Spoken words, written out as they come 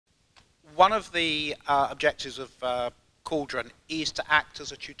one of the objectives of Cauldron is to act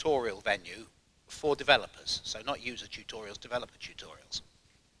as a tutorial venue for developers, so not user tutorials, developer tutorials.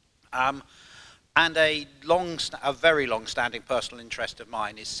 And a very long-standing personal interest of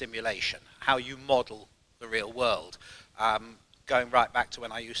mine is simulation, how you model the real world, going right back to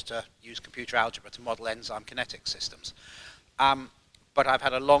when I used to use computer algebra to model enzyme kinetic systems. But I've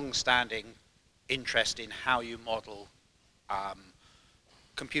had a long-standing interest in how you model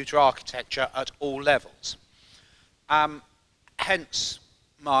computer architecture at all levels. Hence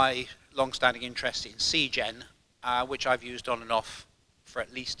my long-standing interest in CGEN, which I've used on and off for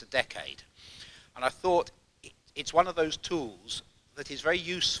at least a decade. And I thought it's one of those tools that is very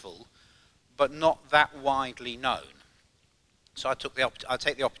useful, but not that widely known. So I'll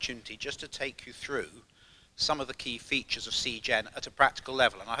take the opportunity just to take you through some of the key features of CGEN at a practical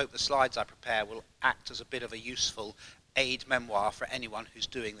level, and I hope the slides I prepare will act as a bit of a useful aid memoir for anyone who's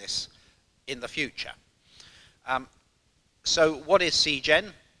doing this in the future. So what is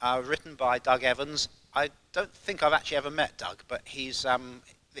CGEN? Written by Doug Evans. I don't think I've actually ever met Doug, but he's, I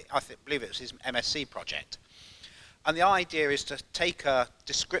believe it was his MSc project. And the idea is to take a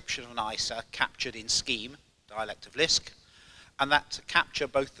description of an ISA captured in scheme, dialect of Lisp, and that to capture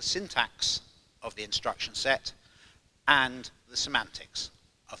both the syntax of the instruction set and the semantics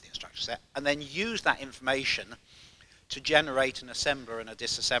of the instruction set, and then use that information to generate an assembler and a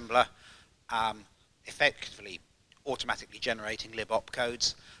disassembler, effectively automatically generating lib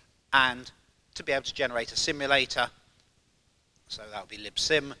opcodes, and to be able to generate a simulator, so that would be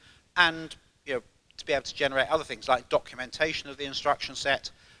libsim, and to be able to generate other things like documentation of the instruction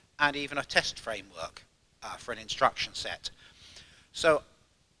set and even a test framework for an instruction set. So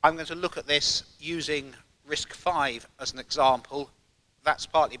I'm going to look at this using RISC-V as an example. That's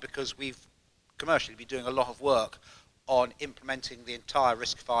partly because we've commercially been doing a lot of work on implementing the entire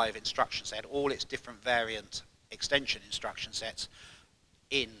RISC-V instruction set, all its different variant extension instruction sets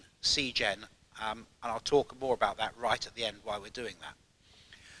in CGEN, and I'll talk more about that right at the end why we're doing that.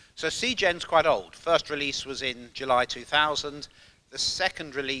 So CGEN's quite old. First release was in July 2000. The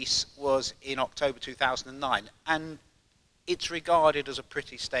second release was in October 2009, and it's regarded as a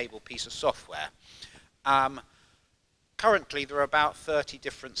pretty stable piece of software. Currently, there are about 30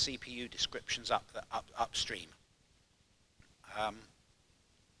 different CPU descriptions upstream.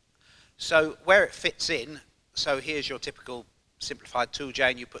 So where it fits in, so here's your typical simplified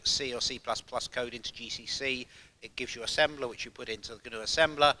toolchain. You put C or C++ code into GCC. It gives you assembler, which you put into the GNU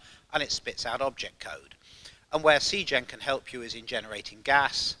assembler, and it spits out object code. And where CGEN can help you is in generating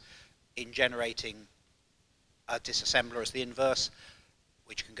gas, in generating a disassembler as the inverse,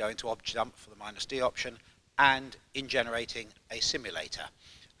 which can go into object dump for the -D option, and in generating a simulator.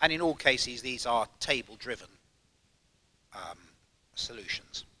 And in all cases, these are table-driven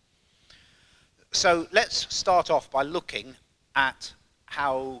solutions. So let's start off by looking at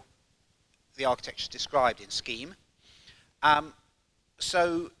how the architecture is described in Scheme.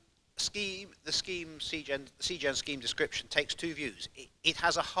 So the CGEN scheme description takes two views. It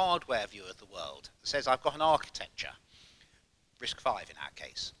has a hardware view of the world. It says I've got an architecture, RISC-V in our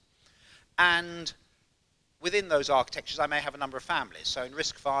case. And within those architectures I may have a number of families. So in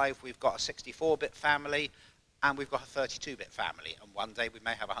RISC-V we've got a 64-bit family and we've got a 32-bit family, and one day we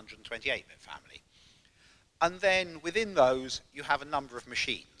may have a 128-bit family. And then within those you have a number of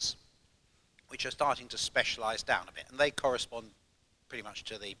machines which are starting to specialize down a bit, and they correspond pretty much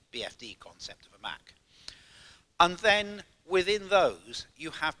to the BFD concept of a Mac. And then within those you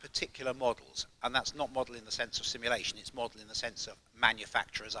have particular models, and that's not model in the sense of simulation, it's model in the sense of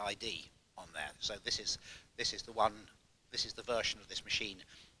manufacturer's ID on there. So this is the version of this machine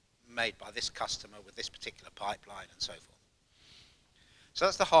made by this customer with this particular pipeline and so forth. So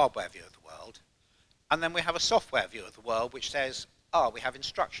that's the hardware view of the world. And then we have a software view of the world which says, we have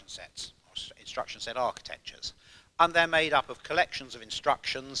instruction sets, or instruction set architectures. And they're made up of collections of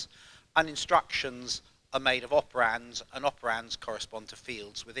instructions, and instructions are made of operands, and operands correspond to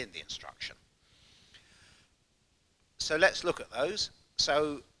fields within the instruction. So let's look at those.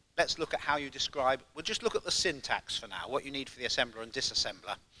 So let's look at how you describe, we'll just look at the syntax for now, what you need for the assembler and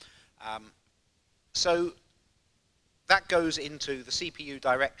disassembler. So that goes into the CPU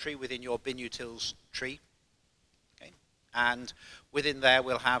directory within your binutils tree. Okay? And within there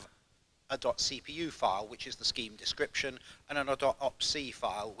we'll have a .cpu file, which is the scheme description, and a .opc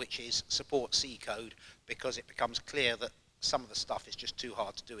file, which is support C code, because it becomes clear that some of the stuff is just too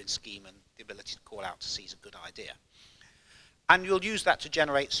hard to do in scheme, and the ability to call out to C is a good idea. And you'll use that to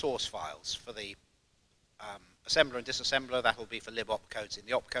generate source files for the assembler and disassembler. That will be for lib opcodes in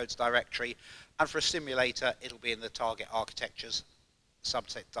the opcodes directory, and for a simulator it'll be in the target architectures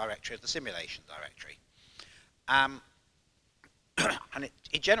subset directory of the simulation directory. And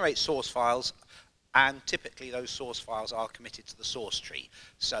it generates source files, and typically those source files are committed to the source tree.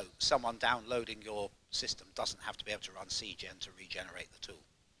 So someone downloading your system doesn't have to be able to run CGEN to regenerate the tool.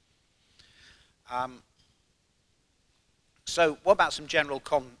 So what about some general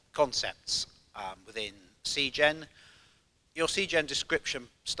concepts within CGEN? Your CGEN description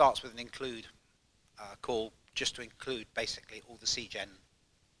starts with an include call, just to include basically all the CGEN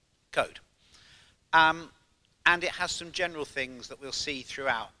code. And it has some general things that we'll see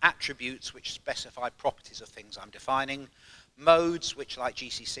throughout. Attributes, which specify properties of things I'm defining. Modes, which like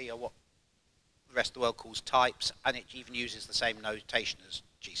GCC are what the rest of the world calls types, and it even uses the same notation as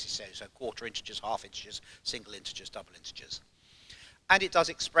GCC, so quarter integers, half integers, single integers, double integers. And it does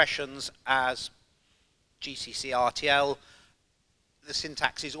expressions as GCC RTL. The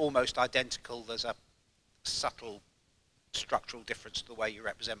syntax is almost identical. There's a subtle structural difference to the way you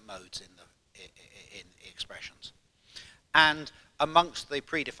represent modes in expressions. And amongst the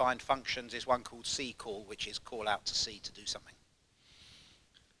predefined functions is one called call, which is call out to C to do something.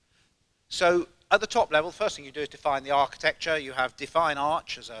 So at the top level, first thing you do is define the architecture. You have define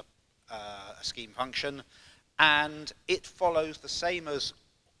arch as a scheme function, and it follows the same as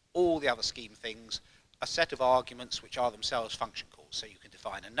all the other scheme things, a set of arguments which are themselves function calls. So you can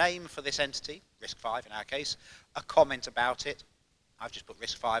define a name for this entity, RISC-V in our case, a comment about it. I've just put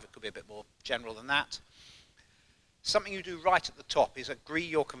RISC-V, it could be a bit more general than that. Something you do right at the top is agree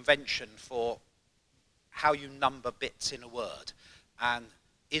your convention for how you number bits in a word. And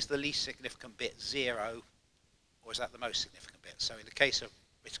is the least significant bit 0, or is that the most significant bit? So in the case of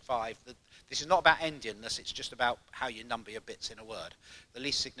RISC-V, this is not about endianness, it's just about how you number your bits in a word. The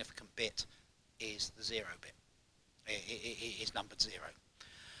least significant bit is the 0 bit. It is numbered 0.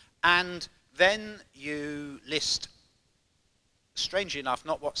 And then you list, strangely enough,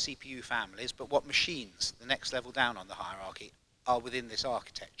 not what CPU families, but what machines, the next level down on the hierarchy, are within this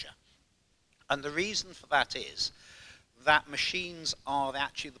architecture. And the reason for that is that machines are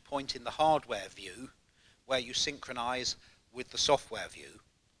actually the point in the hardware view where you synchronize with the software view,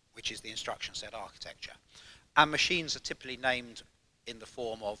 which is the instruction set architecture. And machines are typically named in the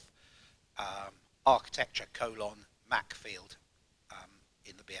form of architecture : Mac field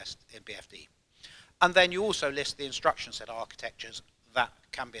in BFD. And then you also list the instruction set architectures that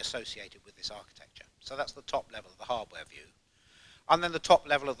can be associated with this architecture. So that's the top level of the hardware view. And then the top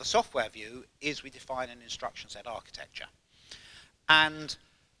level of the software view is we define an instruction set architecture. And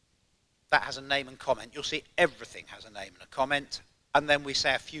that has a name and comment. You'll see everything has a name and a comment. And then we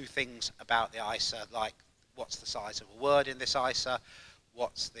say a few things about the ISA, like what's the size of a word in this ISA,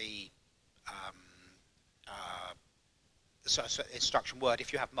 what's the so instruction word,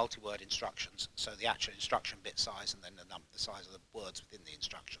 if you have multi-word instructions, so the actual instruction bit size and then the size of the words within the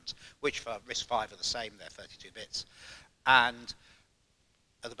instructions, which for RISC-V are the same, they're 32 bits, and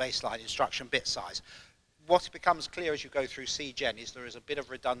the baseline instruction bit size. What becomes clear as you go through CGEN is there is a bit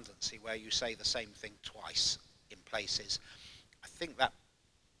of redundancy where you say the same thing twice in places. I think that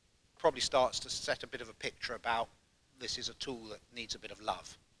probably starts to set a bit of a picture about this is a tool that needs a bit of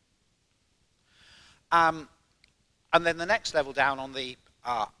love. And then the next level down on the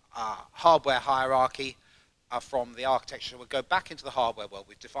hardware hierarchy from the architecture, we'll go back into the hardware world.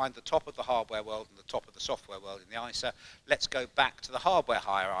 We've defined the top of the hardware world and the top of the software world in the ISA. Let's go back to the hardware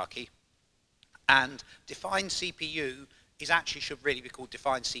hierarchy. And define CPU should really be called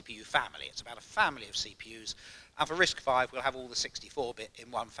define CPU family. It's about a family of CPUs. And for RISC-V, we'll have all the 64-bit in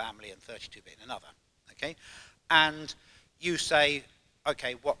one family and 32-bit in another. Okay? And you say,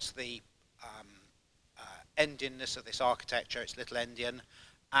 okay, what's the endianness of this architecture? It's little endian.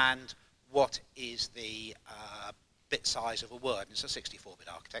 And what is the bit size of a word? And it's a 64-bit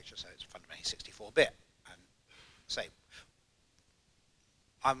architecture, so it's fundamentally 64-bit. And say,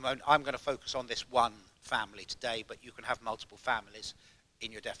 I'm going to focus on this one family today, but you can have multiple families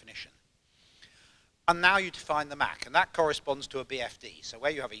in your definition. And now you define the Mac, and that corresponds to a BFD. So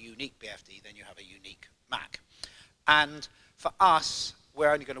where you have a unique BFD, then you have a unique Mac. And for us, we're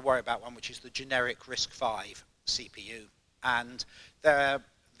only going to worry about one, which is the generic RISC-V CPU. And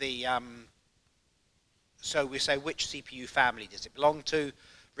so we say which CPU family does it belong to?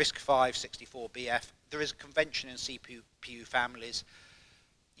 RISC-V 64BF. There is a convention in CPU families.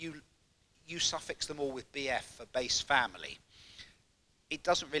 You suffix them all with BF for base family. It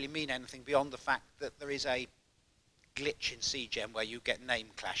doesn't really mean anything beyond the fact that there is a glitch in CGEN where you get name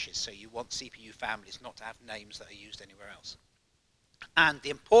clashes, so you want CPU families not to have names that are used anywhere else. And the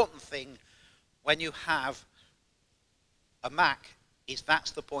important thing when you have a Mac is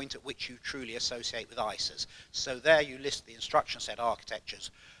that's the point at which you truly associate with ISAs. So there you list the instruction set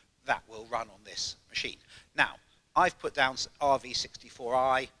architectures that will run on this machine. Now, I've put down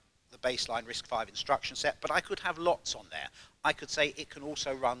RV64I, the baseline RISC-V instruction set, but I could have lots on there. I could say it can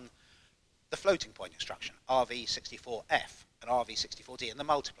also run the floating point instruction, RV64F and RV64D, and the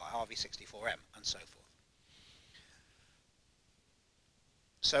multiply, RV64M, and so forth.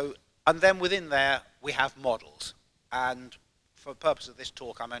 So, and then within there, we have models. And for the purpose of this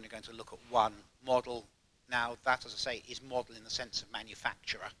talk, I'm only going to look at one model. Now, that, as I say, is model in the sense of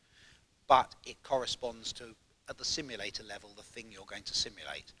manufacturer, but it corresponds to, at the simulator level, the thing you're going to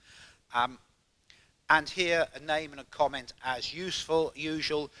simulate. And here, a name and a comment as usual,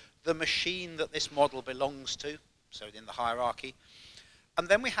 the machine that this model belongs to, so in the hierarchy. And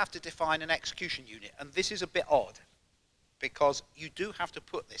then we have to define an execution unit. And this is a bit odd, because you do have to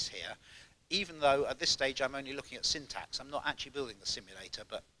put this here, even though at this stage I'm only looking at syntax. I'm not actually building the simulator,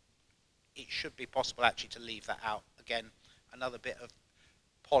 but it should be possible actually to leave that out. Again, another bit of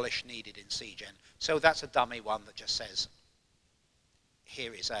polish needed in CGEN. So that's a dummy one that just says,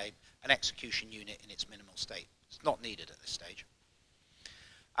 here is an execution unit in its minimal state. It's not needed at this stage.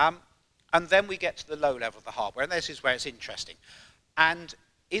 And then we get to the low level of the hardware, and this is where it's interesting. And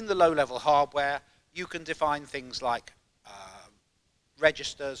in the low level hardware, you can define things like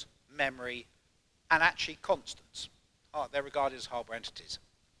registers, memory, and actually constants. They're regarded as hardware entities.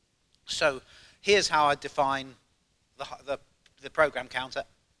 So here's how I define the program counter.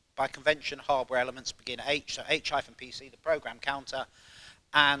 By convention, hardware elements begin at H, so H-PC, the program counter,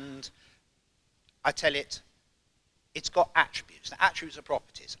 and I tell it, it's got attributes. Now, attributes are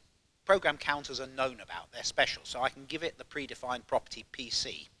properties. Program counters are known about, they're special, so I can give it the predefined property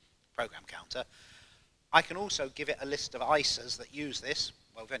PC, program counter. I can also give it a list of ISAs that use this.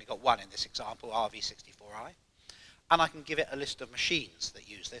 Well, we've only got one in this example, RV64I. And I can give it a list of machines that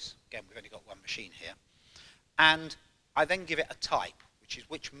use this. Again, we've only got one machine here. And I then give it a type, which is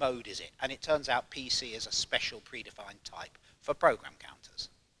which mode is it. And it turns out PC is a special predefined type for program counters.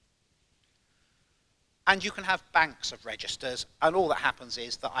 And you can have banks of registers, and all that happens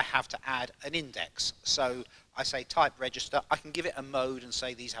is that I have to add an index. So I say type register. I can give it a mode and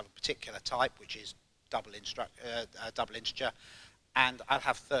say these have a particular type, which is double integer, and I'll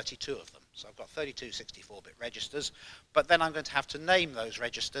have 32 of them. So I've got 32 64-bit registers, but then I'm going to have to name those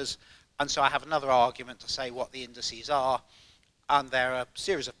registers, and so I have another argument to say what the indices are, and there are a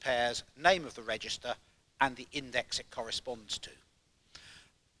series of pairs, name of the register, and the index it corresponds to.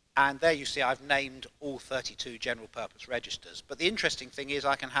 And there you see I've named all 32 general purpose registers. But the interesting thing is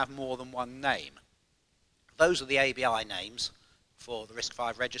I can have more than one name. Those are the ABI names for the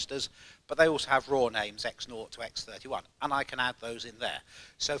RISC-V registers, but they also have raw names X0 to X31, and I can add those in there.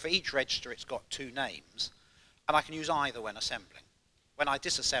 So for each register it's got two names, and I can use either when assembling. When I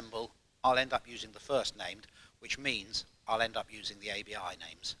disassemble, I'll end up using the first named, which means I'll end up using the ABI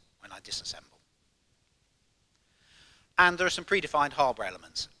names when I disassemble. And there are some predefined hardware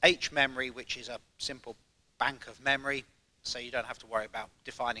elements. H-memory, which is a simple bank of memory, so you don't have to worry about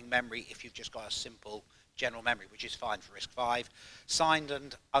defining memory if you've just got a simple general memory, which is fine for RISC-V. Signed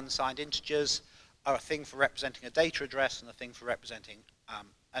and unsigned integers are a thing for representing a data address and a thing for representing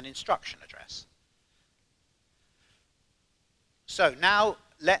an instruction address. So now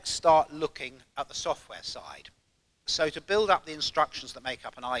let's start looking at the software side. So to build up the instructions that make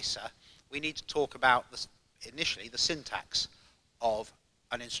up an ISA, we need to talk about initially the syntax of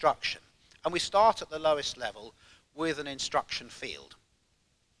an instruction. And we start at the lowest level with an instruction field.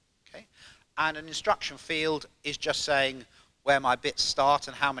 Okay? And an instruction field is just saying where my bits start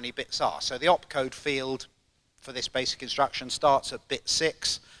and how many bits are. So the opcode field for this basic instruction starts at bit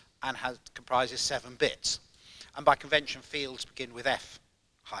 6 and comprises 7 bits. And by convention, fields begin with F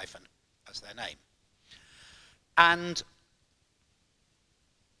hyphen as their name. And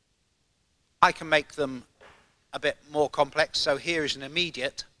I can make them a bit more complex. So here is an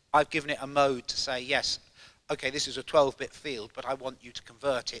immediate. I've given it a mode to say, yes, okay, this is a 12-bit field, but I want you to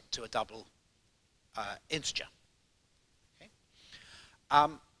convert it to a double integer. Okay?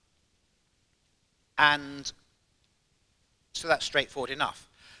 And so that's straightforward enough.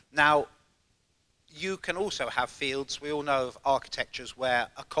 Now, you can also have fields. We all know of architectures where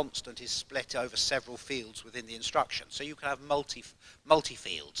a constant is split over several fields within the instruction. So you can have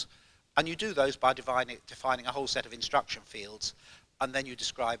multi-fields. And you do those by defining a whole set of instruction fields, and then you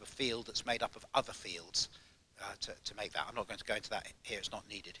describe a field that's made up of other fields to make that. I'm not going to go into that here. It's not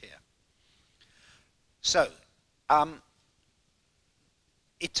needed here. So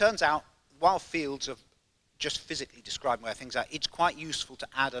it turns out, while fields are just physically describing where things are, it's quite useful to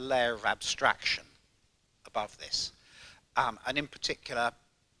add a layer of abstraction above this. and in particular,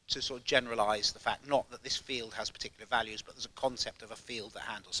 to sort of generalize the fact, not that this field has particular values, but there's a concept of a field that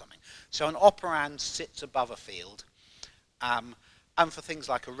handles something. So an operand sits above a field, and for things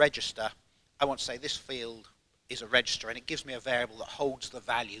like a register, I want to say this field is a register, and it gives me a variable that holds the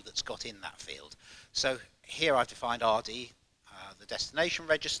value that's got in that field. So here I've defined RD, the destination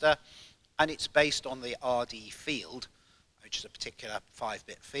register, and it's based on the RD field, which is a particular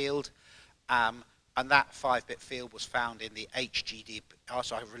 5-bit field. And that 5-bit field was found in the HGD.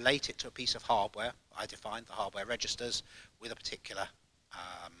 So I relate it to a piece of hardware. I defined the hardware registers with a particular,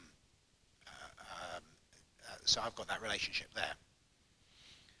 so I've got that relationship there.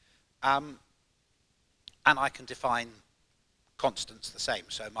 And I can define constants the same.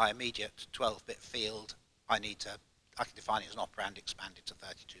 So my immediate 12-bit field, I can define it as an operand expanded to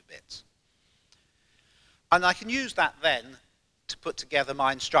 32 bits. And I can use that then to put together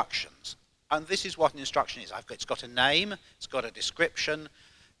my instructions. And this is what an instruction is. It's got a name, it's got a description,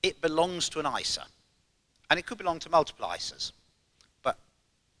 it belongs to an ISA. And it could belong to multiple ISAs, but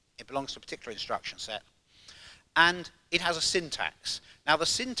it belongs to a particular instruction set. And it has a syntax. Now the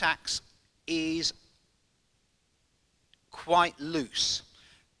syntax is quite loose.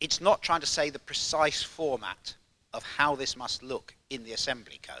 It's not trying to say the precise format of how this must look in the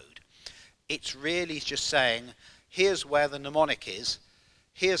assembly code. It's really just saying, here's where the mnemonic is,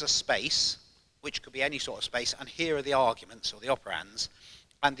 here's a space, which could be any sort of space, and here are the arguments, or the operands,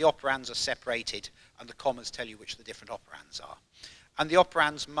 and the operands are separated, and the commas tell you which the different operands are. And the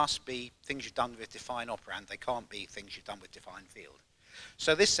operands must be things you've done with define operand. They can't be things you've done with define field.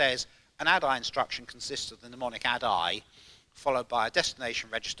 So this says, an add-I instruction consists of the mnemonic add-I, followed by a destination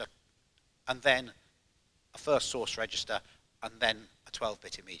register, and then a first source register, and then a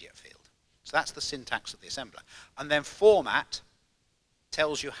 12-bit immediate field. So that's the syntax of the assembler. And then format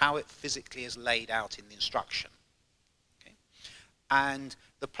tells you how it physically is laid out in the instruction. Okay? And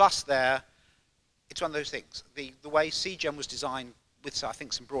the plus there, it's one of those things. The way CGEN was designed with, I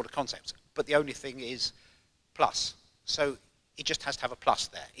think, some broader concepts, but the only thing is plus. So it just has to have a plus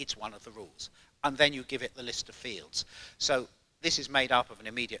there. It's one of the rules. And then you give it the list of fields. So this is made up of an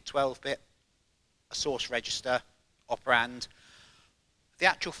immediate 12-bit, a source register, operand. The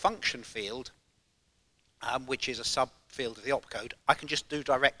actual function field, which is a subfield of the opcode, I can just do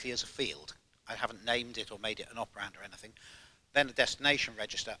directly as a field. I haven't named it or made it an operand or anything. Then a destination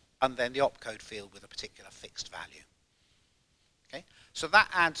register, and then the opcode field with a particular fixed value. Okay? So that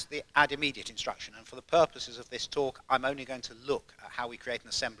adds the add immediate instruction, and for the purposes of this talk, I'm only going to look at how we create an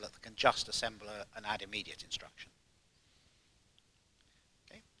assembler that can just assemble an add immediate instruction.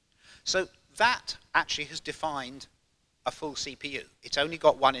 Okay? So that actually has defined a full CPU. It's only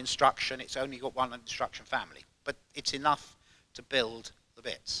got one instruction, it's only got one instruction family, but it's enough to build the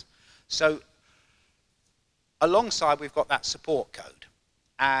bits. So alongside we've got that support code,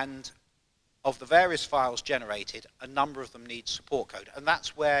 and of the various files generated, a number of them need support code, and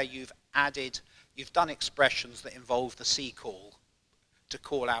that's where you've done expressions that involve the C call to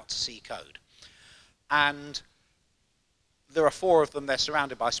call out to C code. And there are 4 of them, they're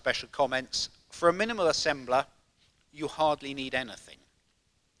surrounded by special comments. For a minimal assembler, you hardly need anything.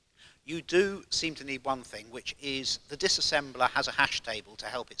 You do seem to need one thing, which is the disassembler has a hash table to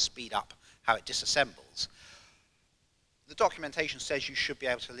help it speed up how it disassembles. The documentation says you should be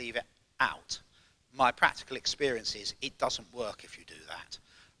able to leave it out. My practical experience is it doesn't work if you do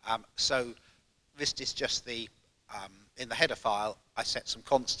that. So this is just the, in the header file, I set some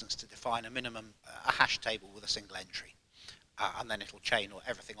constants to define a minimum, a hash table with a single entry. And then it'll chain or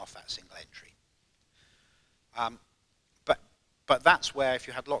everything off that single entry. But that's where, if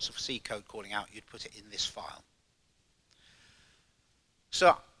you had lots of C code calling out, you'd put it in this file.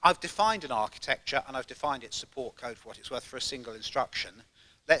 So I've defined an architecture, and I've defined its support code for what it's worth for a single instruction.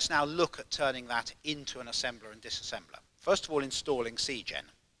 Let's now look at turning that into an assembler and disassembler. First of all, installing CGEN.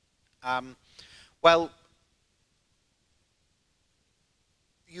 Well,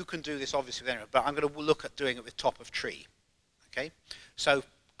 you can do this obviously with anyone, but I'm going to look at doing it with top of tree. Okay, so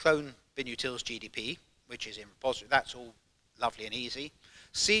clone binutils GDP, which is in repository. That's all lovely and easy.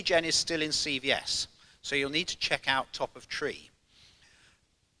 CGEN is still in CVS, so you'll need to check out top of tree.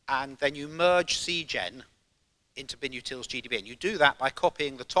 And then you merge CGEN into binutils GDB. And you do that by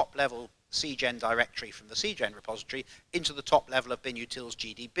copying the top level CGEN directory from the CGEN repository into the top level of binutils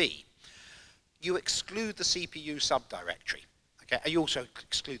GDB. You exclude the CPU subdirectory. Okay? You also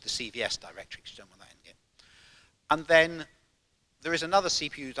exclude the CVS directory because you don't want that in here. And then there is another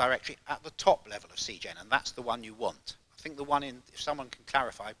CPU directory at the top level of CGEN, and that's the one you want. I think the one in, if someone can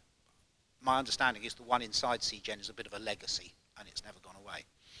clarify, my understanding is the one inside CGEN is a bit of a legacy, and it's never gone away.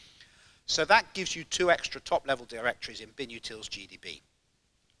 So that gives you 2 extra top-level directories in binutils GDB.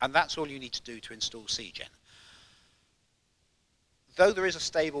 And that's all you need to do to install CGEN. Though there is a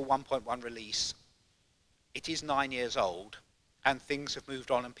stable 1.1 release, it is 9 years old, and things have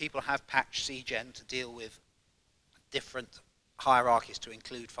moved on, and people have patched CGEN to deal with different hierarchies to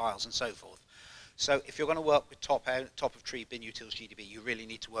include files and so forth. So if you're going to work with top-of-tree binutils GDB, you really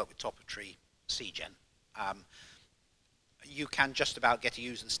need to work with top-of-tree CGEN. You can just about get to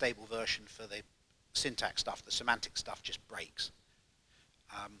use the stable version for the syntax stuff. The semantic stuff just breaks.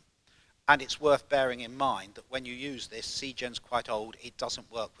 And it's worth bearing in mind that when you use this, CGEN's quite old. It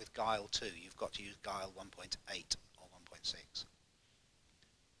doesn't work with Guile 2. You've got to use Guile 1.8 or 1.6.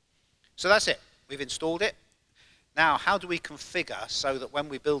 So that's it. We've installed it. Now, how do we configure so that when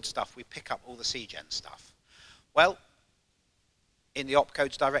we build stuff, we pick up all the CGEN stuff? Well, in the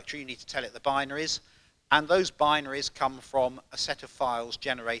opcodes directory, you need to tell it the binaries. And those binaries come from a set of files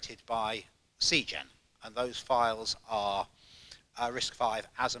generated by CGEN. And those files are RISC-V,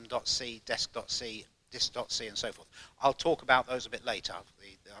 asm.c, desk.c, dis.c, and so forth. I'll talk about those a bit later.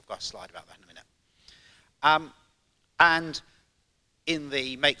 I've got a slide about that in a minute. And in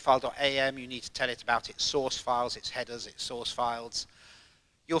the makefile.am, you need to tell it about its source files, its headers, its source files.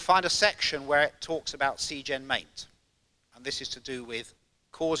 You'll find a section where it talks about CGEN maint. And this is to do with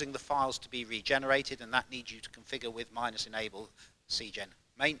causing the files to be regenerated, and that needs you to configure with -enable CGEN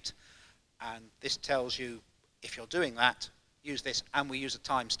maint. And this tells you, if you're doing that, use this, and we use a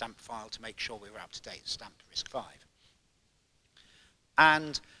timestamp file to make sure we're up to date, stamped RISC-V.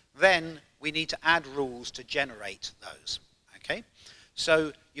 And then we need to add rules to generate those. Okay,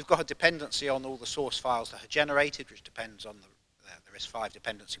 so you've got a dependency on all the source files that are generated, which depends on the RISC-V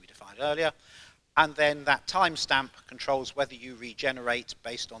dependency we defined earlier. And then that timestamp controls whether you regenerate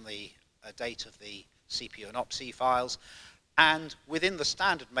based on the date of the CPU and OPC files. And within the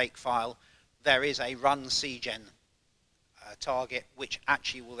standard makefile, there is a run CGEN target, which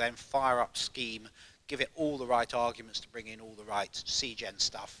actually will then fire up scheme, give it all the right arguments to bring in all the right CGEN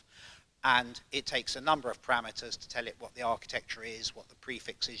stuff. And it takes a number of parameters to tell it what the architecture is, what the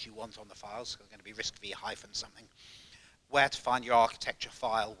prefix is you want on the files. So it's going to be RISC-V hyphen something. Where to find your architecture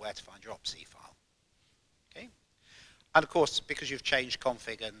file, where to find your OPC file. Okay? And of course, because you've changed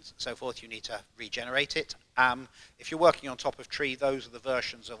config and so forth, you need to regenerate it. If you're working on top of tree, those are the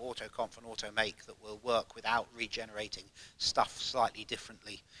versions of autoconf and automake that will work without regenerating stuff slightly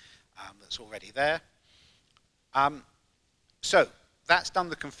differently that's already there. So that's done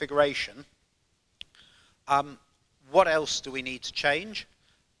the configuration. What else do we need to change?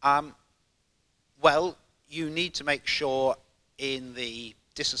 Well, you need to make sure in the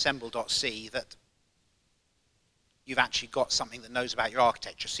disassemble.c that you've actually got something that knows about your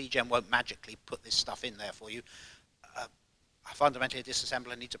architecture. CGEN won't magically put this stuff in there for you. Fundamentally, a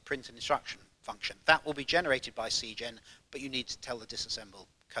disassembler needs to print an instruction function. That will be generated by CGEN, but you need to tell the disassemble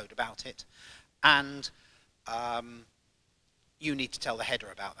code about it. And you need to tell the header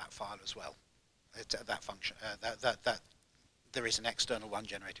about that file as well, that function, that there is an external one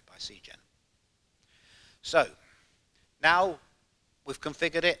generated by CGEN. So now we've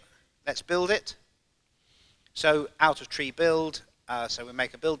configured it, let's build it. So out of tree build, so we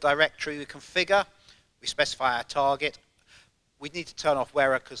make a build directory, we configure, we specify our target. We need to turn off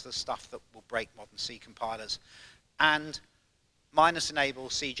Wera because there's stuff that will break modern C compilers. And -enable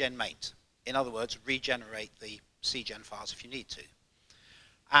CGEN maint. In other words, regenerate the CGEN files if you need to.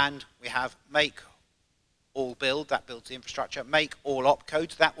 And we have make all build, that builds the infrastructure. Make all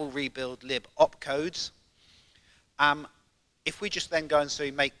opcodes, that will rebuild lib opcodes. If we just then go and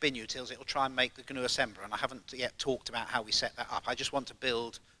say make binutils, it will try and make the GNU assembler, and I haven't yet talked about how we set that up. I just want to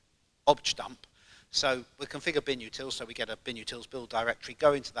build objdump. So we'll configure binutils, so we get a binutils build directory,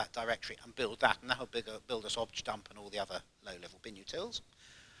 go into that directory and build that, and that will build us objdump and all the other low-level binutils.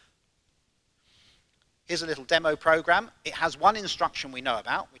 Here's a little demo program. It has one instruction we know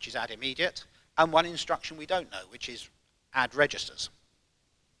about, which is add immediate, and one instruction we don't know, which is add registers.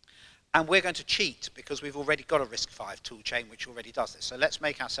 And we're going to cheat because we've already got a RISC-V toolchain which already does this. So let's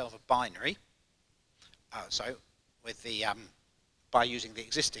make ourselves a binary. By using the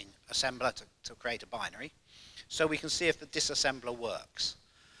existing assembler to create a binary. So we can see if the disassembler works.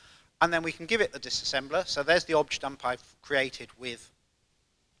 And then we can give it the disassembler. So there's the objdump I've created with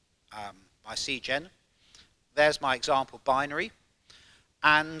my CGEN. There's my example binary.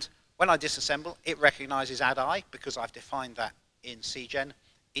 And when I disassemble, it recognizes add I because I've defined that in CGEN.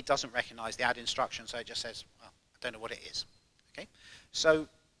 It doesn't recognize the add instruction, so it just says, well, I don't know what it is. Okay? So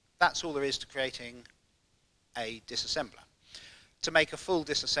that's all there is to creating a disassembler. To make a full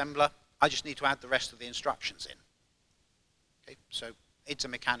disassembler, I just need to add the rest of the instructions in. Okay? So It's a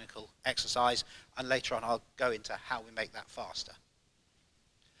mechanical exercise, and later on I'll go into how we make that faster.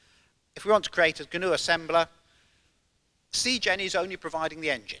 If we want to create a GNU assembler, CGEN is only providing the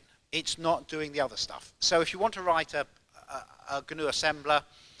engine. It's not doing the other stuff. So if you want to write a GNU assembler,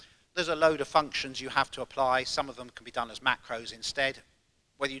 there's a load of functions you have to apply. Some of them can be done as macros instead.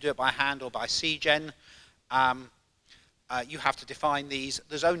 Whether you do it by hand or by CGEN, you have to define these.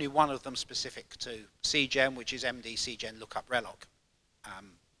 There's only one of them specific to CGEN, which is MD CGEN lookup reloc,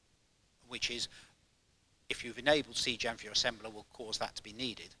 which is, if you've enabled CGEN for your assembler, will cause that to be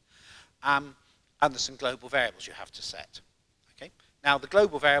needed. And there's some global variables you have to set. Okay. Now, the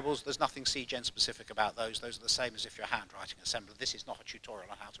global variables, there's nothing CGEN specific about those. Those are the same as if you're handwriting an assembler. This is not a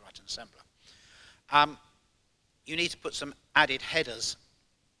tutorial on how to write an assembler. You need to put some added headers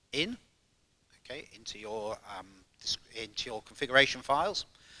in, okay, into your configuration files,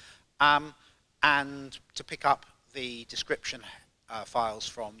 and to pick up the description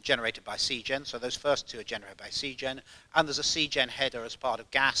files generated by CGEN. So those first two are generated by CGEN, and there's a CGEN header as part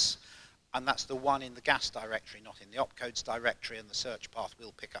of GAS, and that's the one in the GAS directory, not in the opcodes directory, and the search path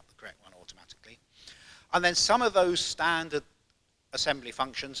will pick up the correct one automatically. And then some of those standard assembly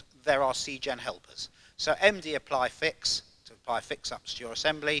functions, there are CGEN helpers. So MD apply fix, to apply fix-ups to your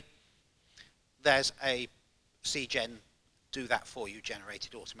assembly. There's a CGEN do that for you,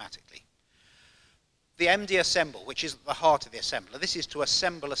 generated automatically. The MD assemble, which is at the heart of the assembler, this is to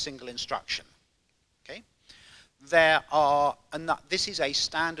assemble a single instruction. Okay? This is a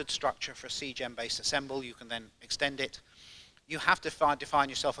standard structure for a CGEN-based assemble. You can then extend it. You have to define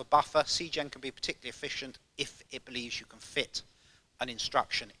yourself a buffer. CGEN can be particularly efficient if it believes you can fit an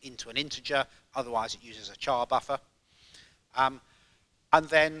instruction into an integer. Otherwise, it uses a char buffer. And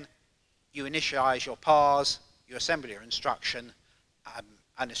then you initialize your pars, you assemble your instruction,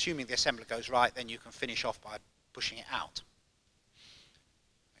 and assuming the assembler goes right, then you can finish off by pushing it out.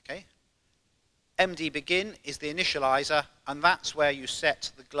 Okay? MD begin is the initializer, and that's where you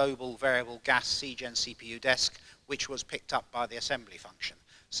set the global variable gas CGEN CPU desk, which was picked up by the assembly function.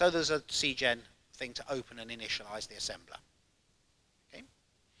 So there's a CGEN thing to open and initialize the assembler. Okay?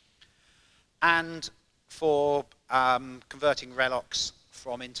 And for converting relocs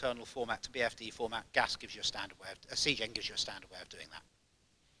from internal format to BFD format, GAS gives you a standard way of, CGEN gives you a standard way of doing that.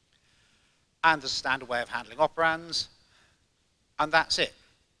 And there's a standard way of handling operands, and that's it.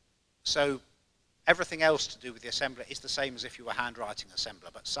 So everything else to do with the assembler is the same as if you were handwriting an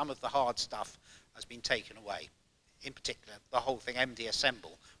assembler, but some of the hard stuff has been taken away. In particular, the whole thing MD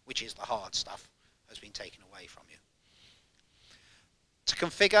assemble, which is the hard stuff, has been taken away from you. To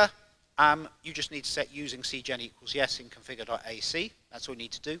configure, you just need to set using CGEN equals yes in configure.ac. That's all you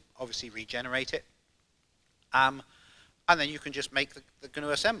need to do. Obviously regenerate it. And then you can just make the GNU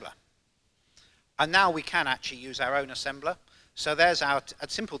assembler. And now we can actually use our own assembler. So there's a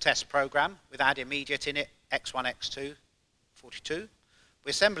simple test program with add immediate in it, x1, x2, 42.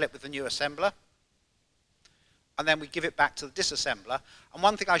 We assemble it with the new assembler. And then we give it back to the disassembler. And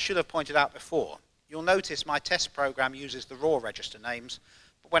one thing I should have pointed out before, you'll notice my test program uses the raw register names,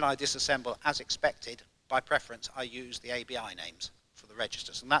 but when I disassemble, as expected, by preference, I use the ABI names for the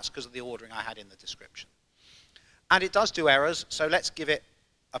registers. And that's because of the ordering I had in the description. And it does do errors, so let's give it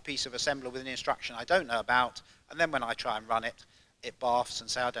a piece of assembler with an instruction I don't know about, and then when I try and run it, it barfs and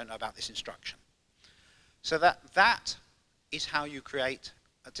say, I don't know about this instruction. So that is how you create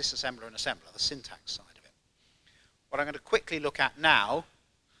a disassembler and assembler, the syntax side of it. What I'm going to quickly look at now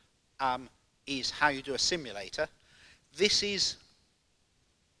is how you do a simulator. This is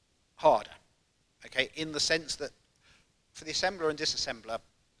harder, okay, in the sense that for the assembler and disassembler,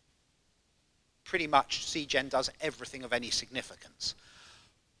 pretty much CGEN does everything of any significance.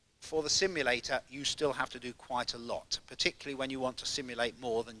 For the simulator, you still have to do quite a lot, particularly when you want to simulate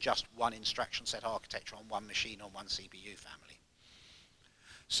more than just one instruction set architecture on one machine on one CPU family.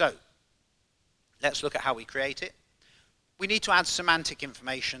 So, let's look at how we create it. We need to add semantic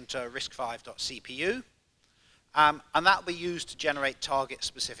information to RISC-V.cpu, and that will be used to generate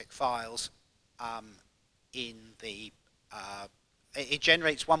target-specific files in the... it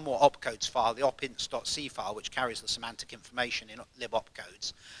generates one more opcodes file, the opints.c file, which carries the semantic information in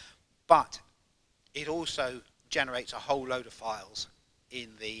libopcodes. But it also generates a whole load of files in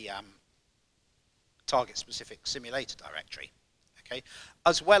the target-specific simulator directory, okay?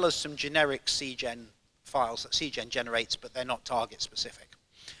 As well as some generic CGEN files that CGEN generates, but they're not target-specific.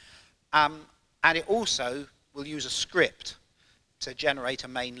 And it also will use a script to generate a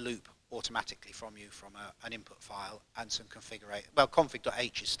main loop automatically from you from an input file and some configuration. Well,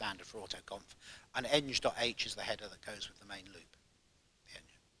 config.h is standard for autoconf, and eng.h is the header that goes with the main loop.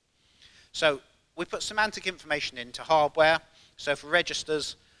 So we put semantic information into hardware. So for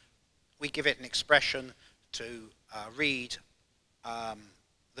registers, we give it an expression to read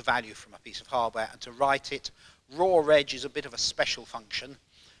the value from a piece of hardware and to write it. Raw reg is a bit of a special function.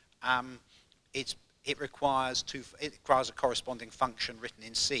 It requires a corresponding function written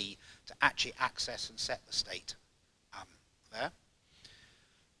in C to actually access and set the state there.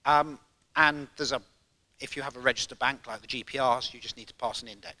 And if you have a register bank like the GPRs, you just need to pass an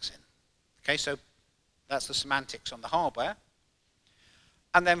index in. Okay, so that's the semantics on the hardware.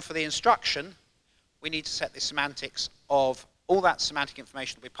 And then for the instruction, we need to set the semantics of all that semantic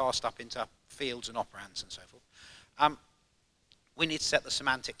information that we passed up into fields and operands and so forth. We need to set the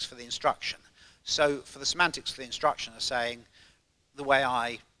semantics for the instruction. So for the semantics for the instruction are saying the way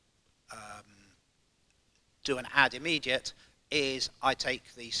I do an add immediate is I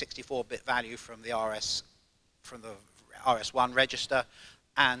take the 64-bit value from the RS1 register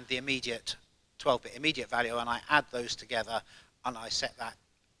and the immediate 12-bit immediate value, and I add those together and I set that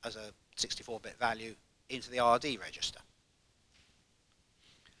as a 64-bit value into the RD register.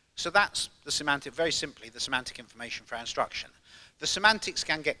 So that's the semantic, very simply, the semantic information for our instruction. The semantics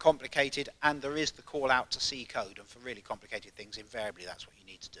can get complicated, and there is the call out to C code, and for really complicated things, invariably that's what you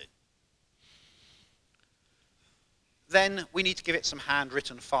need to do. Then we need to give it some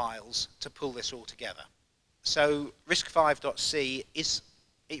handwritten files to pull this all together. So RISC-V.C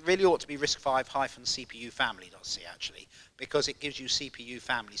it really ought to be RISC-V-CPU family.c actually, because it gives you CPU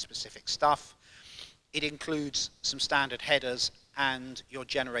family specific stuff. It includes some standard headers and your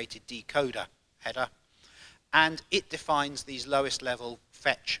generated decoder header, and it defines these lowest level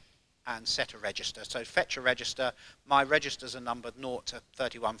fetch and set a register. So fetch a register, my registers are numbered 0 to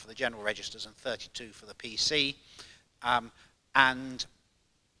 31 for the general registers and 32 for the PC, and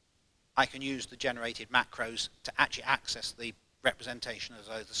I can use the generated macros to actually access the representation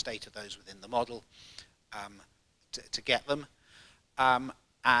of the state of those within the model to get them,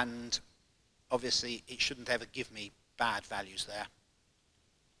 and obviously it shouldn't ever give me bad values there.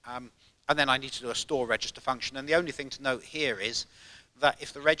 And then I need to do a store register function, and the only thing to note here is that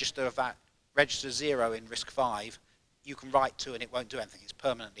if the register of that register 0 in RISC-V, you can write to and it won't do anything. It's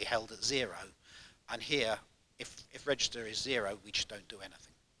permanently held at 0, and here if register is 0, we just don't do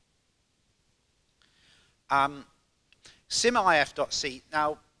anything. simif.c,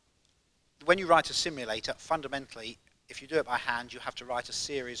 now when you write a simulator, fundamentally if you do it by hand you have to write a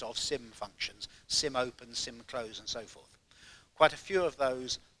series of sim functions, sim open, sim close and so forth. Quite a few of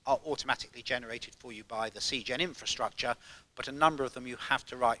those are automatically generated for you by the CGEN infrastructure, but a number of them you have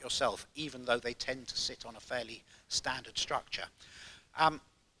to write yourself, even though they tend to sit on a fairly standard structure.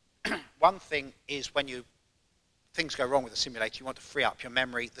 One thing is when things go wrong with the simulator, you want to free up your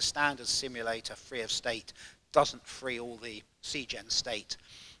memory. The standard simulator free of state doesn't free all the CGEN state.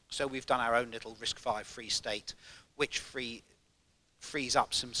 So we've done our own little RISC-V free state, which frees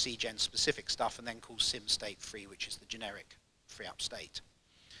up some CGEN specific stuff and then calls sim state free, which is the generic free up state.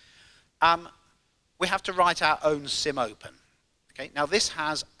 We have to write our own sim open. Okay, now this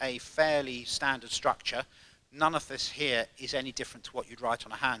has a fairly standard structure. None of this here is any different to what you'd write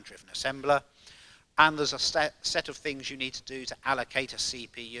on a hand-driven assembler. And there's a set of things you need to do to allocate a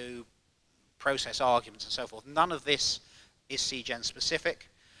CPU, process arguments and so forth. None of this is CGEN specific.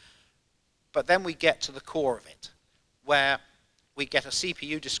 But then we get to the core of it, where we get a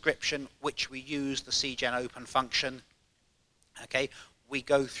CPU description, which we use the CGEN open function. Okay, we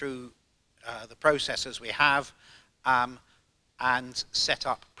go through the processors we have and set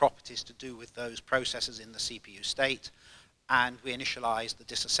up properties to do with those processors in the CPU state, and we initialize the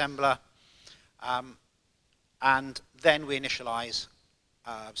disassembler, and then we initialize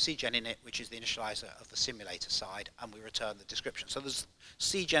CGEN init, which is the initializer of the simulator side, and we return the description. So there's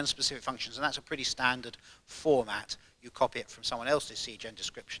CGEN specific functions, and that's a pretty standard format. You copy it from someone else's CGEN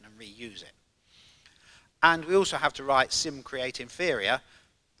description and reuse it. And we also have to write sim create inferior.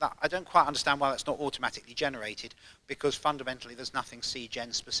 Now, I don't quite understand why that's not automatically generated, because fundamentally there's nothing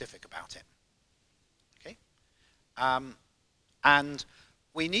CGEN specific about it. Okay, and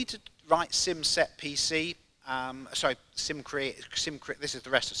we need to write sim set PC. Sorry, sim create. This is the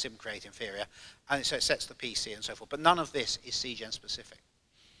rest of sim create inferior, and so it sets the PC and so forth. But none of this is CGEN specific.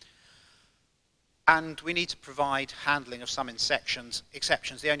 And we need to provide handling of some exceptions.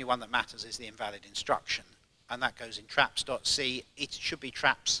 The only one that matters is the invalid instruction, and that goes in traps.c. It should be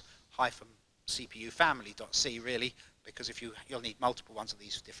traps-CPU family.c really, because if you'll need multiple ones of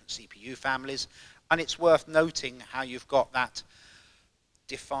these different CPU families. And it's worth noting how you've got that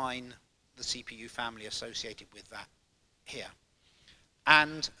define the CPU family associated with that here,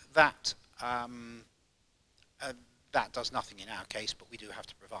 and that that does nothing in our case, but we do have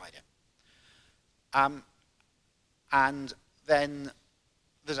to provide it. And then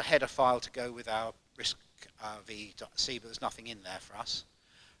there's a header file to go with our RISC-V.C, but there's nothing in there for us.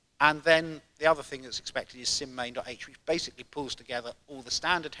 And then the other thing that's expected is simmain.h, which basically pulls together all the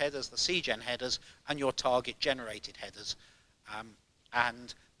standard headers, the CGEN headers, and your target generated headers.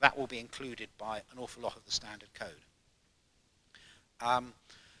 And that will be included by an awful lot of the standard code.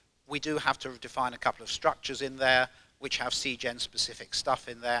 We do have to define a couple of structures in there, which have CGEN specific stuff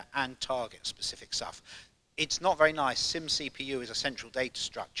in there and target specific stuff. It's not very nice. SimCPU is a central data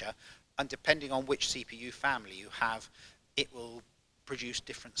structure, and depending on which CPU family you have, it will produce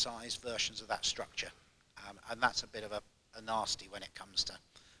different size versions of that structure. And that's a bit of a nasty when it comes to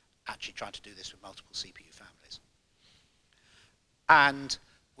actually trying to do this with multiple CPU families. And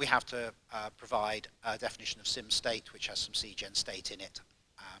we have to provide a definition of sim state, which has some CGEN state in it,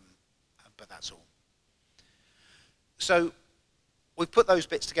 but that's all. So we've put those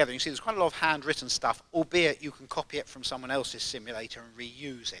bits together. You see there's quite a lot of handwritten stuff, albeit you can copy it from someone else's simulator and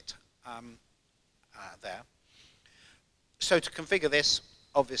reuse it there. So to configure this,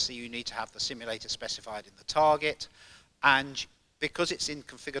 obviously you need to have the simulator specified in the target, and because it's in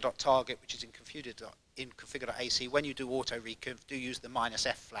configure.target, which is in configure.ac, when you do auto reconf, do use the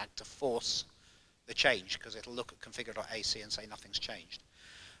 -f flag to force the change, because it'll look at configure.ac and say nothing's changed.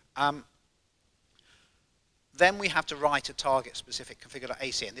 Then we have to write a target-specific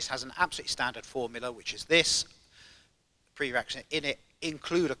configure.ac, and this has an absolutely standard formula, which is this: prerequisite in it,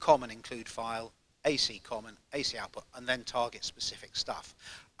 include a common include file, AC common, AC output, and then target-specific stuff.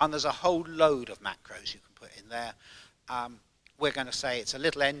 And there's a whole load of macros you can put in there. We're going to say it's a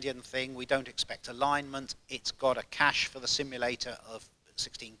little endian thing. We don't expect alignment. It's got a cache for the simulator of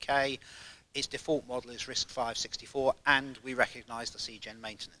 16K. Its default model is RISC-V 64, and we recognize the CGEN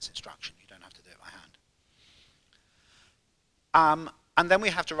maintenance instruction. You don't have to do it by hand. And then we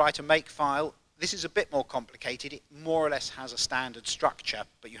have to write a make file. This is a bit more complicated. It more or less has a standard structure,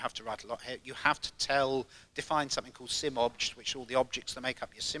 but you have to write a lot here. You have to define something called simobj, which are all the objects that make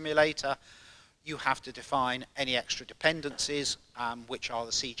up your simulator. You have to define any extra dependencies, which are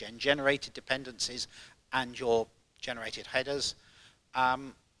the CGEN generated dependencies and your generated headers.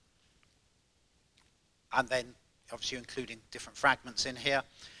 And then obviously including different fragments in here.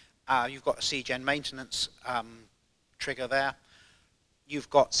 You've got a CGEN maintenance trigger there. You've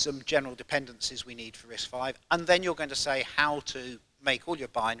got some general dependencies we need for RISC-V, and then you're going to say how to make all your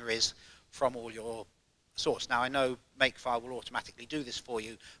binaries from all your source. Now I know makefile will automatically do this for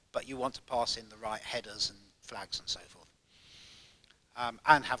you, but you want to pass in the right headers and flags and so forth,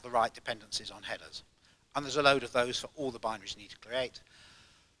 and have the right dependencies on headers. And there's a load of those for all the binaries you need to create.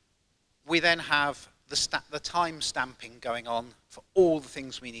 We then have the time stamping going on for all the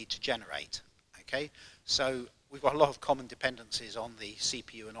things we need to generate. Okay, so we've got a lot of common dependencies on the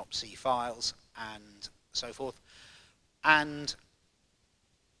CPU and OPC files and so forth, and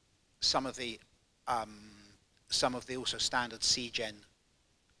some of the also standard CGEN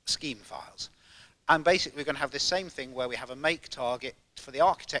scheme files. And basically we're going to have this same thing where we have a make target for the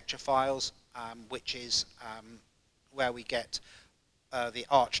architecture files, which is where we get the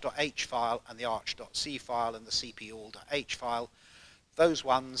arch.h file and the arch.c file and the cpu.all.h file. Those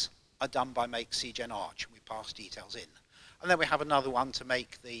ones are done by make CGEN arch. We pass details in. And then we have another one to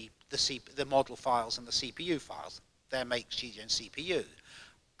make the model files and the CPU files. They're make CGEN CPU.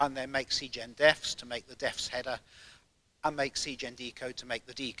 And then make CGEN defs to make the defs header, and make CGEN decode to make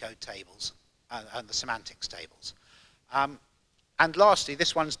the decode tables and the semantics tables. And lastly,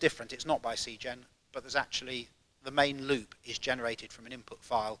 this one's different. It's not by CGEN, but there's actually the main loop is generated from an input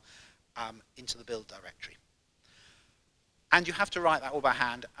file into the build directory. And you have to write that all by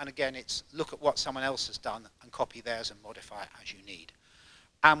hand, and again it's look at what someone else has done and copy theirs and modify it as you need.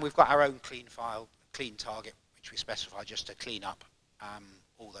 And we've got our own clean file, clean target, which we specify just to clean up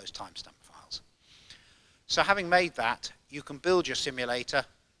all those timestamp files. So having made that, you can build your simulator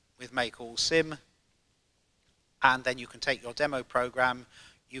with make all sim, and then you can take your demo program,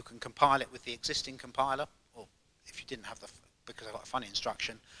 you can compile it with the existing compiler, or if you didn't have because I've got a funny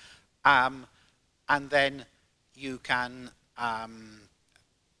instruction, and then you can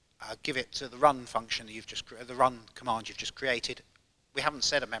give it to the run function the run command you've just created. We haven't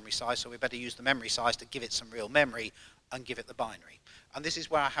set a memory size, so we better use the memory size to give it some real memory and give it the binary. And this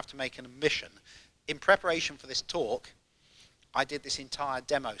is where I have to make an omission. In preparation for this talk, I did this entire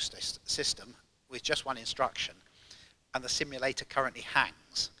demo system with just one instruction, and the simulator currently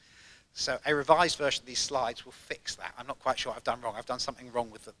hangs. So a revised version of these slides will fix that. I'm not quite sure what I've done wrong. I've done something wrong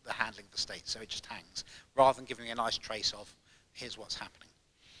with the handling of the state, so it just hangs, rather than giving me a nice trace of, here's what's happening.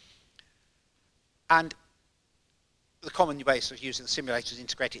 And the common way of using the simulator is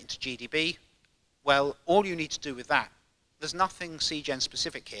integrated into GDB. Well, all you need to do with that, there's nothing CGEN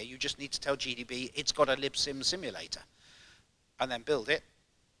specific here. You just need to tell GDB it's got a libsim simulator, and then build it,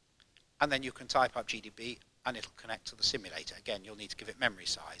 and then you can type up GDB and it'll connect to the simulator. Again, you'll need to give it memory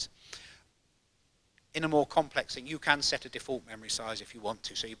size. In a more complex thing, you can set a default memory size if you want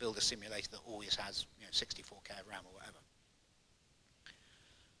to, so you build a simulator that always has 64K of RAM or whatever.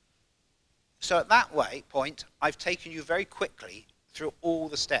 So at that point, I've taken you very quickly through all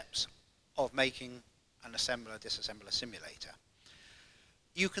the steps of making an assembler, disassembler simulator.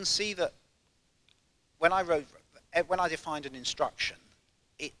 You can see that when I defined an instruction,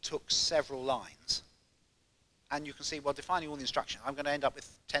 it took several lines. And you can see, well, defining all the instructions, I'm going to end up with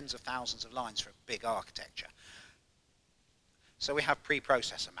tens of thousands of lines for a big architecture. So we have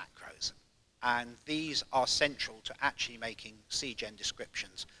preprocessor macros, and these are central to actually making CGEN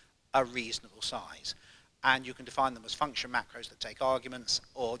descriptions a reasonable size. And you can define them as function macros that take arguments,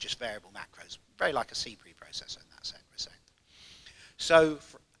 or just variable macros, very like a C preprocessor in that respect. So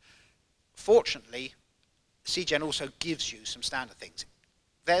fortunately, CGEN also gives you some standard things.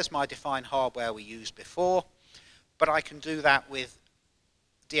 There's my defined hardware we used before, but I can do that with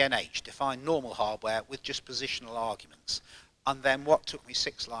DNH, define normal hardware with just positional arguments. And then what took me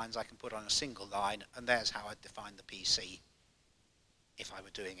 6 lines, I can put on a single line, and there's how I'd define the PC if I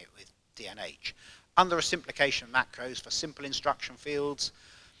were doing it with DNH. And there are simplification macros for simple instruction fields,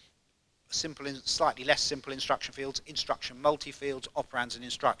 slightly less simple instruction fields, instruction multi-fields, operands, and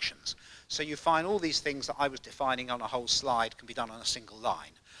instructions. So you find all these things that I was defining on a whole slide can be done on a single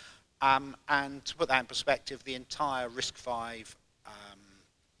line. And to put that in perspective, the entire RISC-V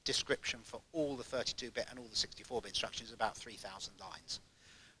description for all the 32-bit and all the 64-bit instructions is about 3,000 lines,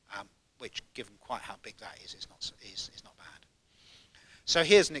 which, given quite how big that is not bad. So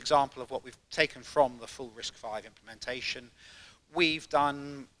here's an example of what we've taken from the full RISC-V implementation. We've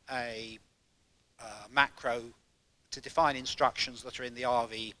done a macro to define instructions that are in the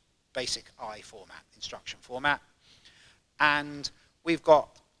RV basic I format, instruction format. And we've got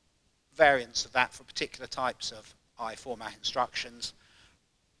variants of that for particular types of I format instructions,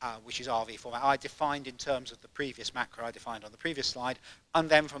 which is RV format. I defined in terms of the previous macro I defined on the previous slide. And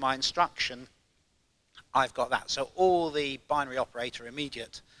then for my instruction, I've got that. So all the binary operator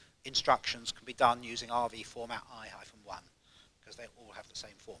immediate instructions can be done using RV format I-1, because they all have the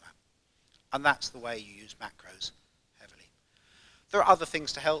same format. And that's the way you use macros heavily. There are other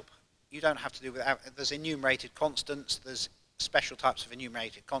things to help. You don't have to do without. There's enumerated constants. There's special types of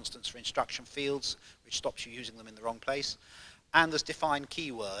enumerated constants for instruction fields, which stops you using them in the wrong place. And there's define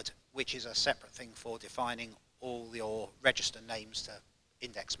keyword, which is a separate thing for defining all your register names to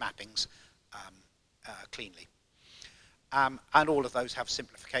index mappings cleanly. And all of those have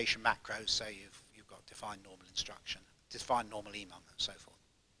simplification macros, so you've got define normal instruction, define normal enum, and so forth.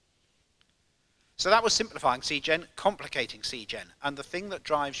 So that was simplifying CGEN, complicating CGEN. And the thing that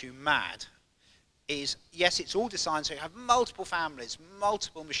drives you mad is, yes, it's all designed so you have multiple families,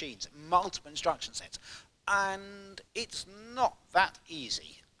 multiple machines, multiple instruction sets. And it's not that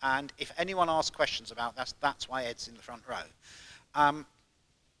easy. And if anyone asks questions about that, that's why Ed's in the front row.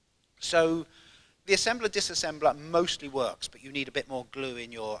 So the assembler disassembler mostly works, but you need a bit more glue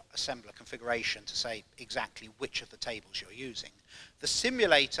in your assembler configuration to say exactly which of the tables you're using. The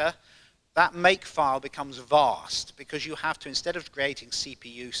simulator, that make file becomes vast because you have to, instead of creating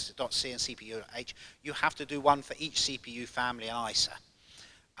CPU.c and CPU.h, you have to do one for each CPU family and ISA.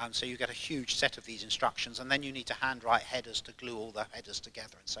 So you get a huge set of these instructions, and then you need to handwrite headers to glue all the headers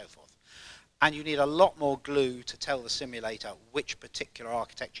together and so forth. And you need a lot more glue to tell the simulator which particular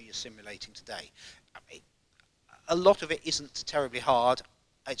architecture you're simulating today. A lot of it isn't terribly hard.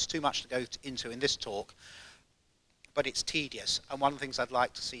 It's too much to go into in this talk, but it's tedious. And one of the things I'd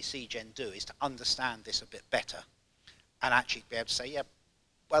like to see CGEN do is to understand this a bit better and actually be able to say, yeah,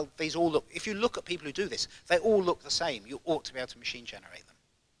 well, these all look, if you look at people who do this, they all look the same. You ought to be able to machine generate them.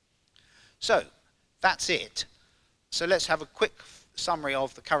 So that's it. So let's have a quick summary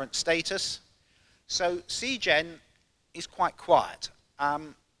of the current status. So CGEN is quite quiet.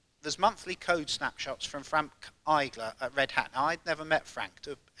 There's monthly code snapshots from Frank Eigler at Red Hat. Now, I'd never met Frank.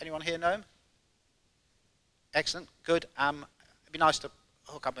 Do anyone here know him? Excellent, good. It'd be nice to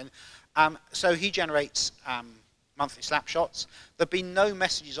hook up. So he generates monthly snapshots. There've been no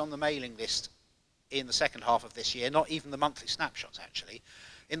messages on the mailing list in the second half of this year, not even the monthly snapshots, actually.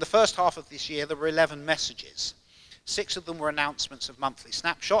 In the first half of this year, there were 11 messages. 6 of them were announcements of monthly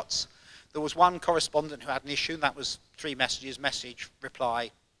snapshots. There was one correspondent who had an issue, and that was 3 messages, message,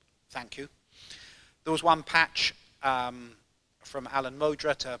 reply, thank you. There was one patch from Alan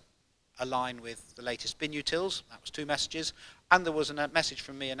Modra to align with the latest bin utils, that was 2 messages. And there was a message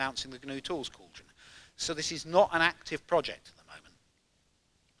from me announcing the GNU tools Cauldron. So this is not an active project at the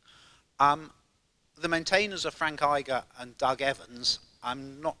moment. The maintainers are Frank Iger and Doug Evans.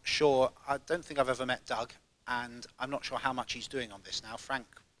 I'm not sure, I don't think I've ever met Doug, and I'm not sure how much he's doing on this now. Frank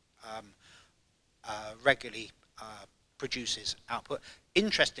regularly produces output.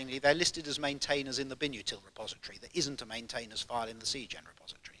 Interestingly, they're listed as maintainers in the binutil repository. There isn't a maintainers file in the CGEN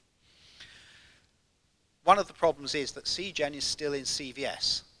repository. One of the problems is that CGEN is still in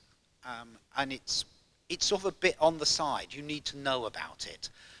CVS, and it's sort of a bit on the side. You need to know about it.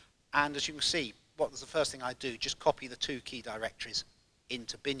 And as you can see, what was the first thing I do? Just copy the 2 key directories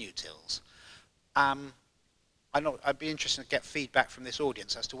into binutils. I'd be interested to get feedback from this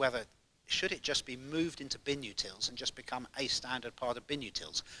audience as to whether should it just be moved into binutils and just become a standard part of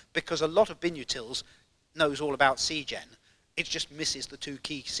binutils, because a lot of binutils knows all about CGEN. It just misses the 2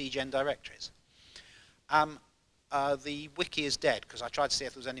 key CGEN directories. The wiki is dead because I tried to see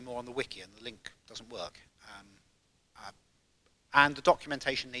if there was any more on the wiki and the link doesn't work. And the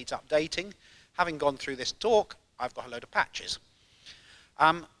documentation needs updating. Having gone through this talk, I've got a load of patches.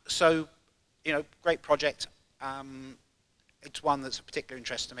 So, you know, great project. It's one that's of particular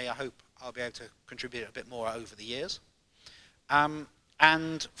interest to me. I hope I'll be able to contribute a bit more over the years.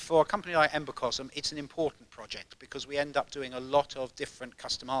 And for a company like Embecosm, it's an important project because we end up doing a lot of different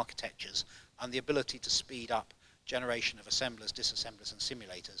custom architectures, and the ability to speed up generation of assemblers, disassemblers, and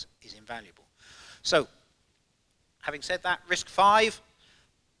simulators is invaluable. So, having said that, RISC-V,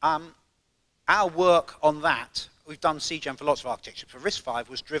 our work on that, we've done CGEN for lots of architectures, but RISC-V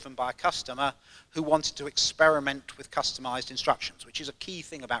was driven by a customer who wanted to experiment with customized instructions, which is a key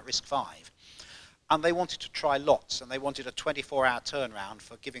thing about RISC-V. And they wanted to try lots, and they wanted a 24-hour turnaround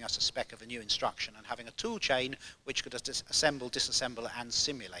for giving us a spec of a new instruction and having a tool chain which could assemble, disassemble, and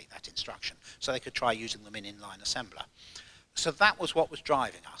simulate that instruction, so they could try using them in inline assembler. So that was what was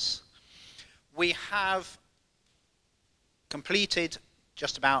driving us. We have completed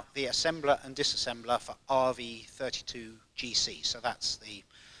just about the assembler and disassembler for RV32GC. So that's the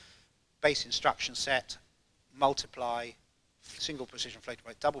base instruction set, multiply, single precision floating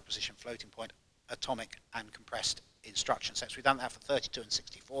point, double precision floating point, atomic and compressed instruction sets. We've done that for 32 and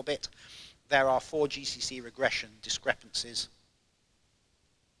 64-bit. There are 4 GCC regression discrepancies.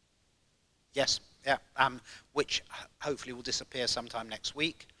 Yes, yeah, which hopefully will disappear sometime next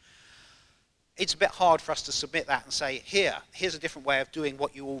week. It's a bit hard for us to submit that and say, here's a different way of doing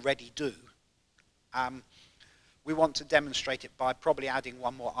what you already do. We want to demonstrate it by probably adding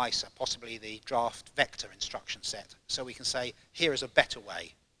one more ISA, possibly the draft vector instruction set, so we can say, here is a better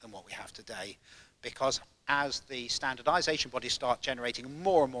way than what we have today, because as the standardization bodies start generating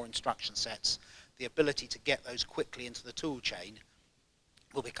more and more instruction sets, the ability to get those quickly into the tool chain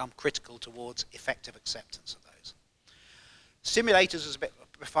will become critical towards effective acceptance of those. Simulators is a bit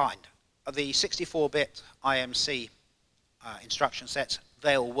refined. The 64-bit IMC instruction sets,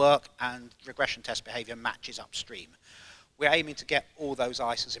 they'll work, and regression test behavior matches upstream. We're aiming to get all those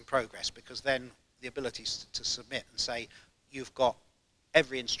ISAs in progress, because then the ability to submit and say, you've got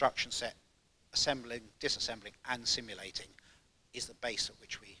every instruction set assembling, disassembling, and simulating is the base at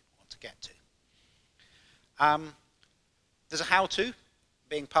which we want to get to. There's a how-to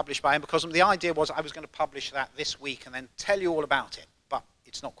being published by Embecosm. The idea was I was going to publish that this week and then tell you all about it, but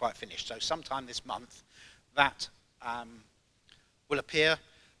it's not quite finished. So sometime this month that will appear.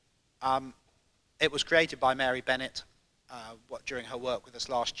 It was created by Mary Bennett during her work with us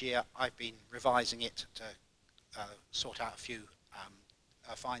last year. I've been revising it to sort out a few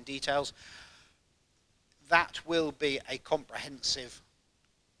fine details. That will be a comprehensive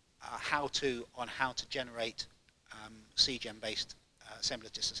how-to on how to generate CGEN-based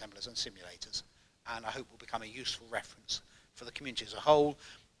assemblers, disassemblers, and simulators, and I hope will become a useful reference for the community as a whole.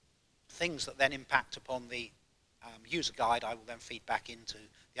 Things that then impact upon the user guide, I will then feed back into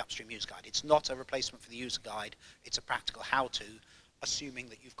the upstream user guide. It's not a replacement for the user guide, it's a practical how-to, assuming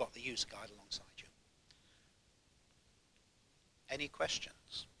that you've got the user guide alongside you. Any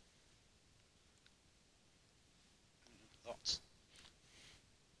questions? Lots.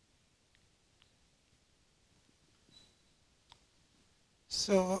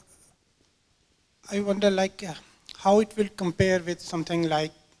 So I wonder, like, how it will compare with something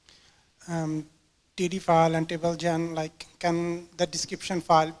like TD file and table gen. Like, can the description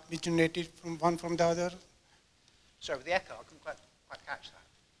file be generated from one from the other? Sorry, with the echo, I couldn't quite catch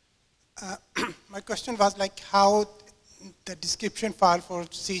that. My question was like how the description file for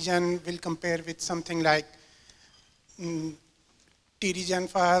CGEN will compare with something like TD gen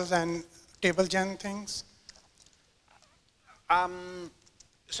files and table gen things.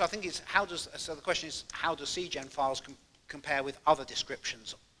 So I think it's so the question is, how do CGEN files compare with other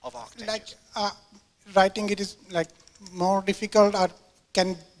descriptions of architectures? Like writing it is like more difficult, or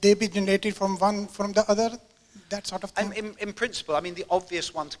can they be generated from one from the other? That sort of thing? In principle, I mean, the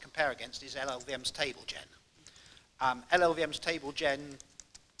obvious one to compare against is LLVM's table gen. LLVM's table gen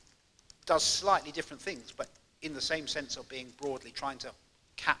does slightly different things, but in the same sense of being broadly trying to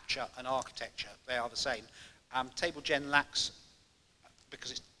capture an architecture, they are the same. Table gen lacks,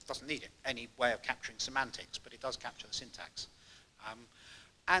 because it doesn't need any way of capturing semantics, but it does capture the syntax.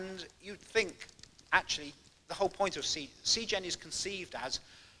 And you'd think, actually, the whole point of CGEN is conceived as,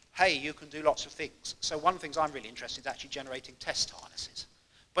 hey, you can do lots of things. So one of the things I'm really interested in is actually generating test harnesses.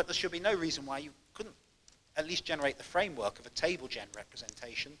 But there should be no reason why you couldn't at least generate the framework of a table gen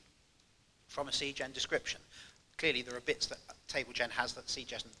representation from a CGEN description. Clearly, there are bits that table gen has that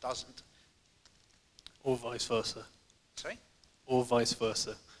CGEN doesn't. Or vice versa. Sorry? Or vice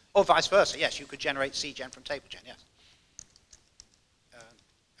versa. Or vice versa, yes. You could generate CGEN from table gen, yes.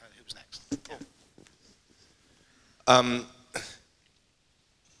 Who was next? Yeah.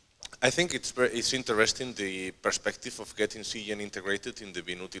 I think it's interesting the perspective of getting CGEN integrated in the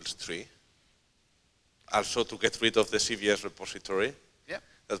BNutils tree. Also to get rid of the CVS repository. Yeah.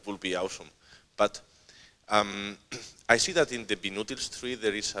 That would be awesome. But I see that in the BNutils tree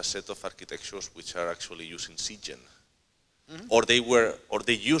there is a set of architectures which are actually using CGEN. Mm-hmm. Or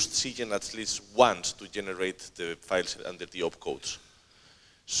they used CGEN at least once to generate the files under the opcodes.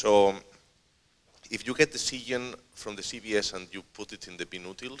 So if you get the CGEN from the CVS and you put it in the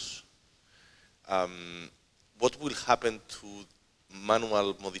BNutils, what will happen to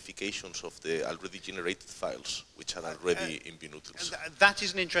manual modifications of the already generated files, which are already in BNutils? That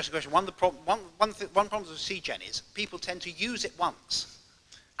is an interesting question. One problem with CGEN is people tend to use it once,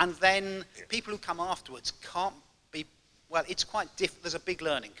 and then people who come afterwards can't be, well, it's quite there's a big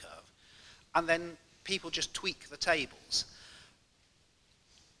learning curve, and then people just tweak the tables.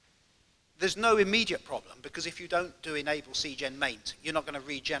 There's no immediate problem, because if you don't do enable CGEN maint, you're not going to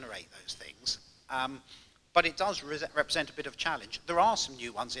regenerate those things. But it does represent a bit of a challenge. There are some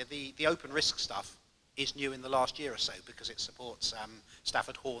new ones here. The open RISC stuff is new in the last year or so because it supports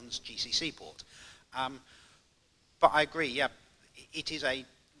Stafford Horn's GCC port. But I agree, yeah, it is a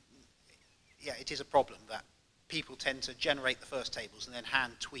problem that people tend to generate the first tables and then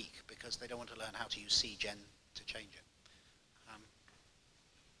hand tweak because they don't want to learn how to use CGEN to change it.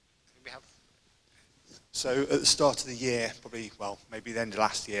 We have. So at the start of the year, probably, well, maybe the end of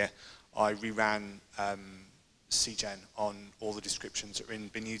last year, I reran CGEN on all the descriptions that are in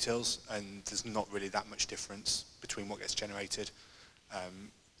BNutils, and there's not really that much difference between what gets generated.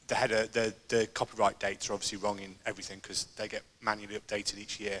 The header, the copyright dates are obviously wrong in everything because they get manually updated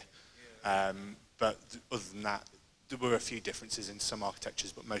each year. Yeah. But other than that, there were a few differences in some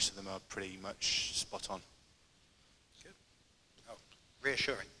architectures, but most of them are pretty much spot on. Good. Oh,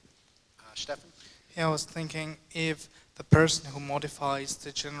 reassuring. Stefan? Yeah, I was thinking if the person who modifies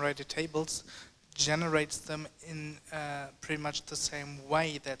the generated tables generates them in pretty much the same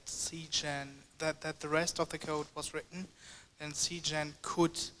way that CGEN, that the rest of the code was written, then CGEN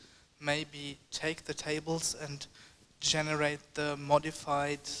could maybe take the tables and generate the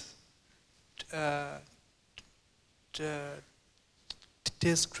modified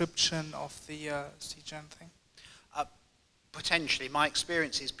description of the CGEN thing. Potentially. My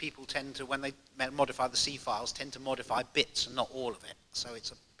experience is people tend to, when they modify the C files, tend to modify bits and not all of it. So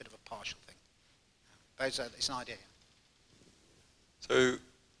it's a bit of a partial thing. But it's an idea. So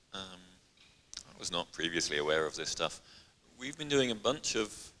I was not previously aware of this stuff. We've been doing a bunch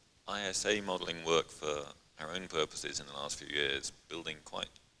of ISA modeling work for our own purposes in the last few years, building quite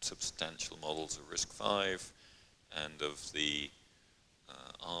substantial models of RISC-V and of the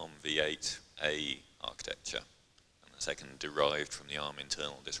ARM v8A architecture. Second derived from the ARM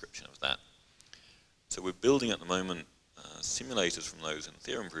internal description of that. So we're building at the moment simulators from those and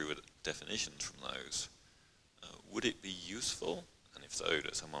theorem prover definitions from those. Would it be useful, and if so,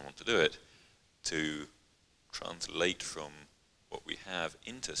 does someone want to do it, to translate from what we have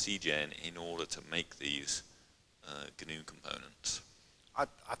into CGEN in order to make these GNU components? I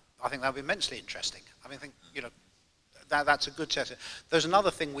think that would be immensely interesting. I mean, I think, you know, that's a good test. There's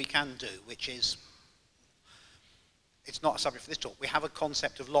another thing we can do, which is, it's not a subject for this talk. We have a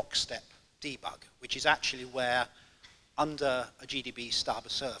concept of lockstep debug, which is actually where under a GDB stub, a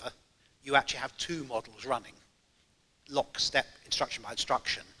server, you actually have two models running, lockstep instruction by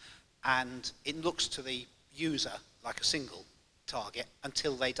instruction, and it looks to the user like a single target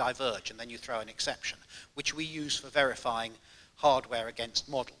until they diverge, and then you throw an exception, which we use for verifying hardware against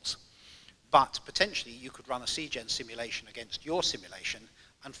models. But potentially you could run a CGEN simulation against your simulation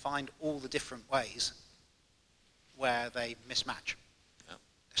and find all the different ways where they mismatch. Yep.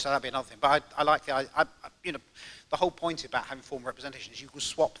 So that'd be another thing. But I like the, you know, the whole point about having formal representation is you can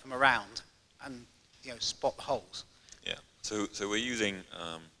swap them around and, you know, spot the holes. Yeah. So we're using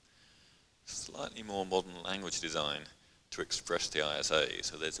slightly more modern language design to express the ISA,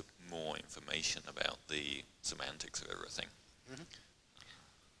 so there's more information about the semantics of everything. Mm-hmm.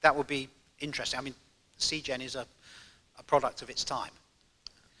 That would be interesting. I mean, CGEN is a product of its time.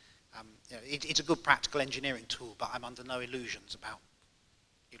 You know, it's a good practical engineering tool, but I'm under no illusions about,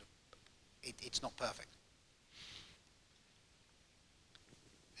 you know, it's not perfect.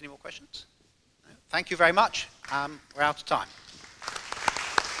 Any more questions? No? Thank you very much. We're out of time.